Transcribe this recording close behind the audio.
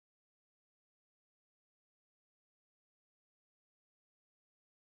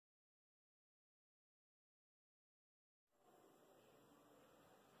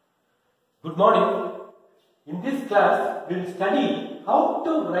Good morning. In this class, we will study how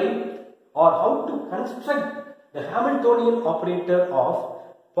to write or how to construct the Hamiltonian operator of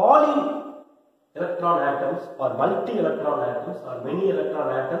Pauling electron atoms or multi-electron atoms or many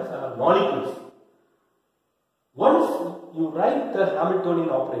electron atoms or molecules. Once you write the Hamiltonian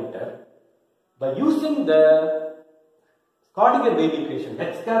operator by using the Schrodinger wave equation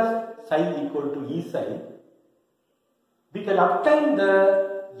h gas psi equal to E psi, we can obtain the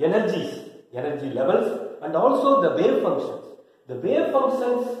energy levels and also the wave functions. The wave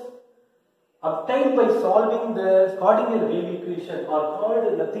functions obtained by solving the Schrodinger wave equation are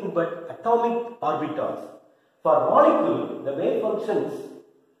called nothing but atomic orbitals. For molecule, the wave functions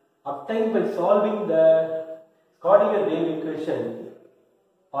obtained by solving the Schrodinger wave equation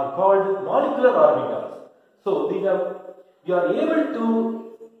are called molecular orbitals. So we are able to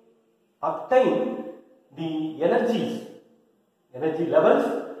obtain the energy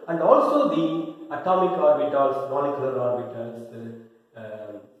levels and also the atomic orbitals, molecular orbitals.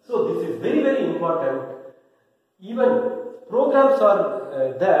 So this is very, very important. Even programs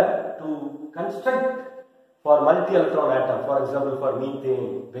are there to construct for multi-electron atom, for example for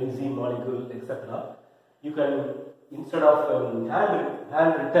methane, benzene molecule, etc. You can, instead of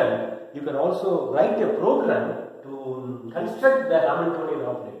handwritten, you can also write a program to construct the Hamiltonian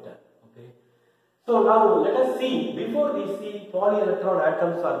operator. So now let us see, before we see polyelectron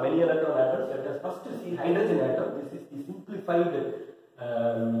atoms or many electron atoms, let us first see hydrogen atom. This is the simplified.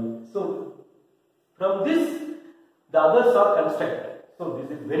 So from this, the others are constructed. So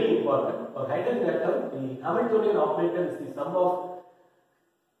this is very important. For hydrogen atom, the Hamiltonian operator is the sum of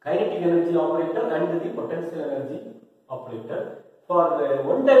kinetic energy operator and the potential energy operator. For the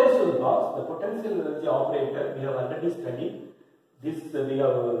one-dimensional box, the potential energy operator we have already studied. This we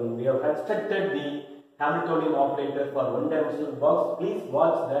have constructed the Hamiltonian operator for one-dimensional box. Please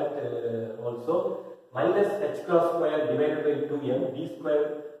watch that also. Minus h cross square divided by 2m d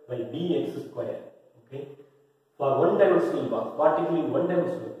square by dx square. Okay. For one-dimensional box, particle in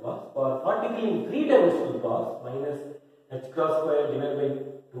one-dimensional box. For particle in three-dimensional box, minus h cross square divided by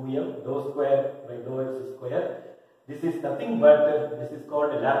 2m dou square by dou x square. This is nothing but this is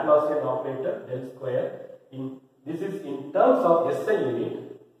called a Laplacian operator del square. This is in terms of SI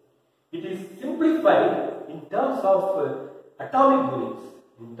unit. It is simplified in terms of atomic units.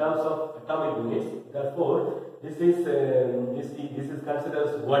 In terms of atomic units, therefore, this is considered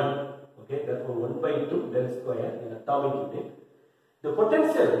as 1. Okay, therefore 1 by 2 del square in atomic unit. The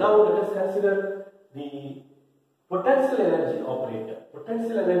potential. Now let us consider the potential energy operator.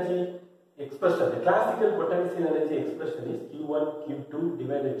 Potential energy expression. The classical potential energy expression is Q1 Q2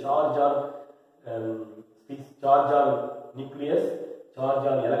 divided by charge on nucleus, charge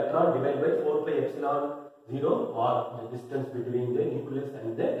on electron divided by 4 pi epsilon 0 or the distance between the nucleus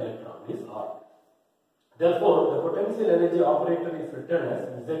and the electron is r. Therefore, the potential energy operator is written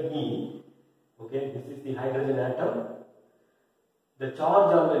as Ze. Okay, this is the hydrogen atom. The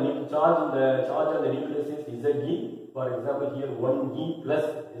charge on the nucleus is Ze. For example, here 1e plus,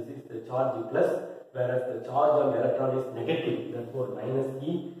 this is the charge plus, whereas the charge on the electron is negative. Therefore, minus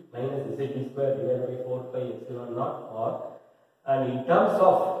e minus Z square divided by 4 pi epsilon naught r. And in terms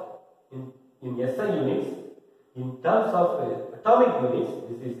of in SI units, in terms of atomic units,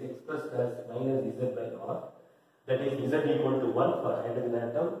 this is expressed as minus Z by r. That is Z equal to 1 for hydrogen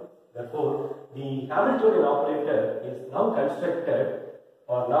atom. Therefore, the Hamiltonian operator is now constructed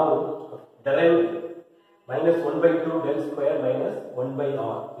or now derived minus 1 by 2 del square minus 1 by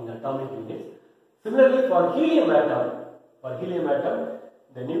r in atomic units. Similarly, for helium atom,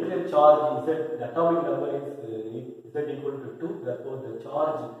 the nuclear charge Z, the atomic number is Z equal to 2. Therefore, the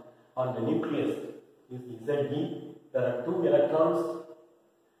charge on the nucleus is Ze. There are 2 electrons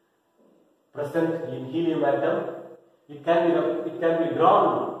present in helium atom. It can be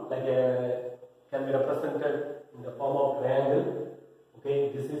drawn like can be represented in the form of triangle. Okay,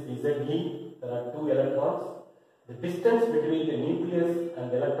 this is Ze. There are 2 electrons. The distance between the nucleus and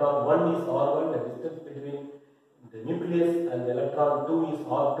the electron 1 is r1. The distance between the nucleus and the electron 2 is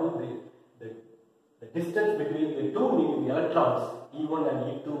r2. The distance between the two electrons E1 and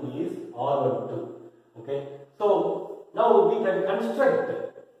E2 is r12. Okay. So now we can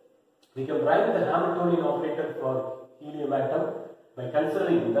write the Hamiltonian operator for helium atom by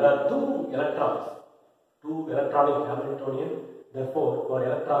considering there are 2 electrons, 2 electronic Hamiltonian. Therefore, for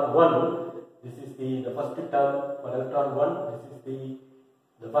electron 1, this is the first term. For electron 1, this is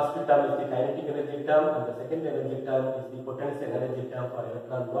the first term is the kinetic energy term, and the second energy term is the potential energy term for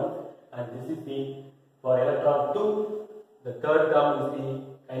electron 1, and this is for electron 2, the third term is the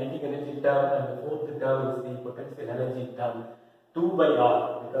kinetic energy term, and the fourth term is the potential energy term. 2 by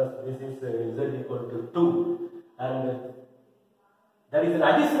r, because this is z equal to 2, and there is an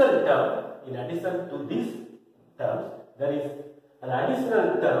additional term. In addition to these terms, there is an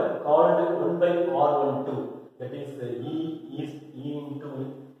additional term called 1 by r12. That is E into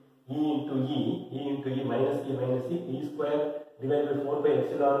E minus E square divided by 4 by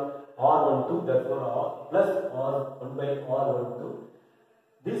epsilon r12. Therefore, r plus r 1 by r12.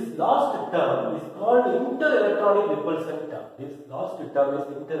 This last term is called inter-electronic repulsion term. This last term is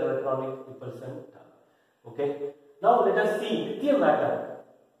inter-electronic repulsion term. Okay. Now let us see lithium atom.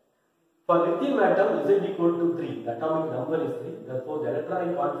 For lithium atom, Z equal to 3. The atomic number is 3. Therefore, the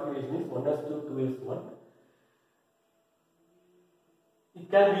electronic configuration is 1s2, 2s1. It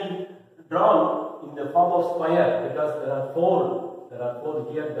can be drawn in the form of square because there are 4. There are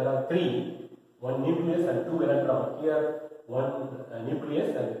 4 here. There are 3. 1 nucleus and 2 electrons. Here, 1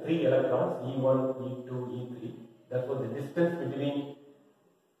 nucleus and 3 electrons. E1, E2, E3. Therefore, the distance between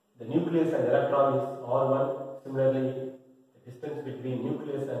the nucleus and electron is R1. Similarly, the distance between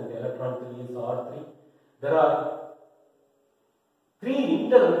nucleus and the electron 3 is R3. There are 3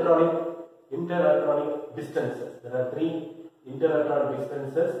 inter-electronic distances. There are 3 inter-electronic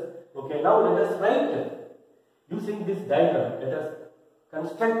distances. Okay, now let us write using this diagram. Let us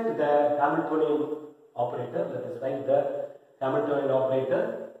construct the Hamiltonian operator. Let us write the Hamiltonian operator.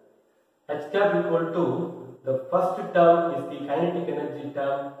 H cap equal to the first term is the kinetic energy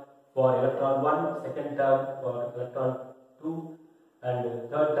term for electron 1, second term for electron 2, and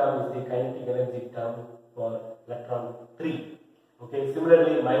third term is the kinetic energy term for electron 3. Okay,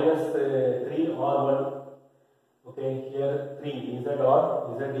 similarly minus 3 R1. Okay, here 3 ZR,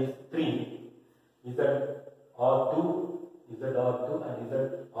 Z is 3, ZR2, ZR2 and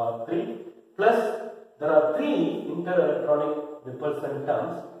ZR3, plus there are 3 inter-electronic repulsion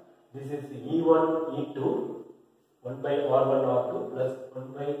terms. This is E1, E2, 1 by R1, R2 plus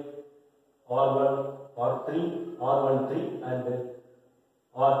 1 by R1, R3, R13 and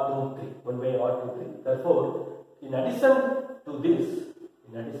R23, 1 by R23. Therefore, in addition to this,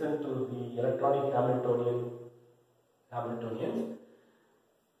 in addition to the electronic Hamiltonians,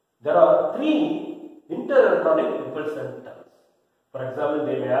 there are 3 inter-electronic repulsion terms. For example,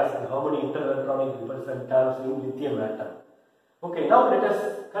 they may ask how many inter-electronic repulsion terms in lithium atom. Okay, now let us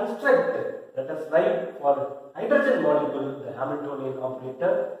write for hydrogen molecule the Hamiltonian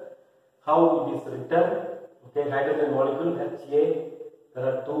operator, how it is written. Okay, hydrogen molecule HA, there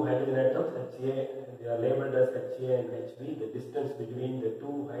are 2 hydrogen atoms, HA, they are labeled as HA and HB. The distance between the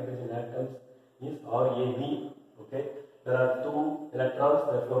 2 hydrogen atoms is RAB. Okay, there are 2 electrons,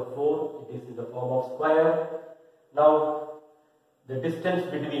 therefore 4, it is in the form of square. Now, the distance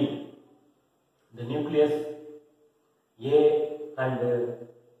between the nucleus A and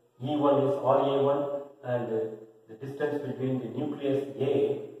E1 is RA1, and the distance between the nucleus A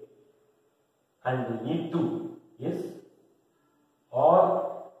and E2 is RA2.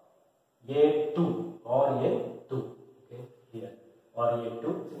 Okay, here RA2.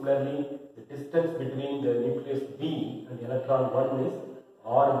 Similarly, the distance between the nucleus B and the electron 1 is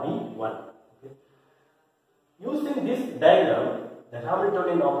RB1. Okay. Using this diagram, the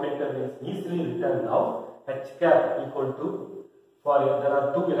Hamiltonian operator is easily written now. H cap equal to, there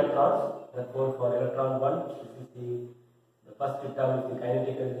are 2 electrons, therefore for electron 1, this is the first term is the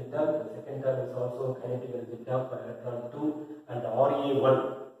kinetic energy term, the second term is also kinetic energy term for electron 2, and RA1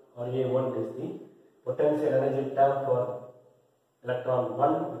 is the potential energy term for electron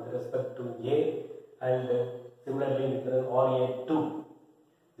 1 with respect to A, and similarly with RA2.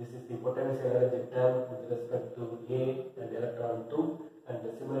 This is the potential energy term with respect to A and electron 2, and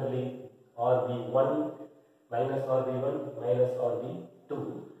similarly RB1 minus RB1 minus RB2.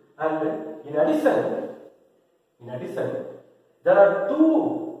 And in addition, there are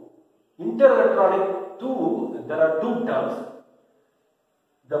 2 inter-electronic, there are 2 terms.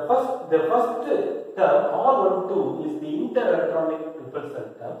 The first term R12 is the inter-electronic repulsion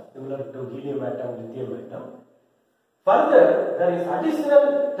term, similar to helium atom, lithium atom. Further, there is additional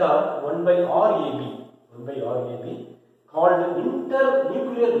term 1 by RAB, called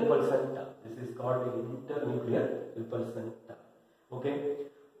internuclear repulsion term. This is called internuclear repulsion term. Okay.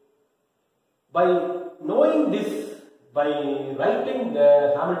 By knowing this, by writing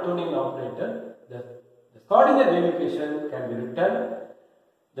the Hamiltonian operator, the Schrodinger wave equation can be written.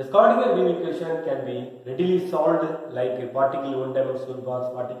 The Schrodinger wave equation can be readily solved like a particle in 1-dimensional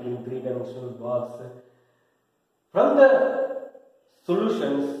box, particle in 3-dimensional box. From the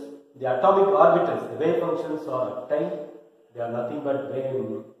solutions, the atomic orbitals, the wave functions are obtained. They are nothing but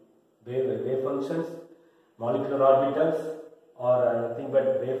wave functions. Molecular orbitals are nothing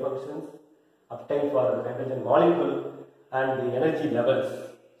but wave functions obtained for hydrogen molecule. and the energy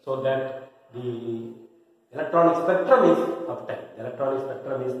levels, so that the electronic spectrum is obtained. The electronic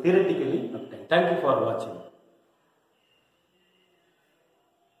spectrum is theoretically obtained. Thank you for watching.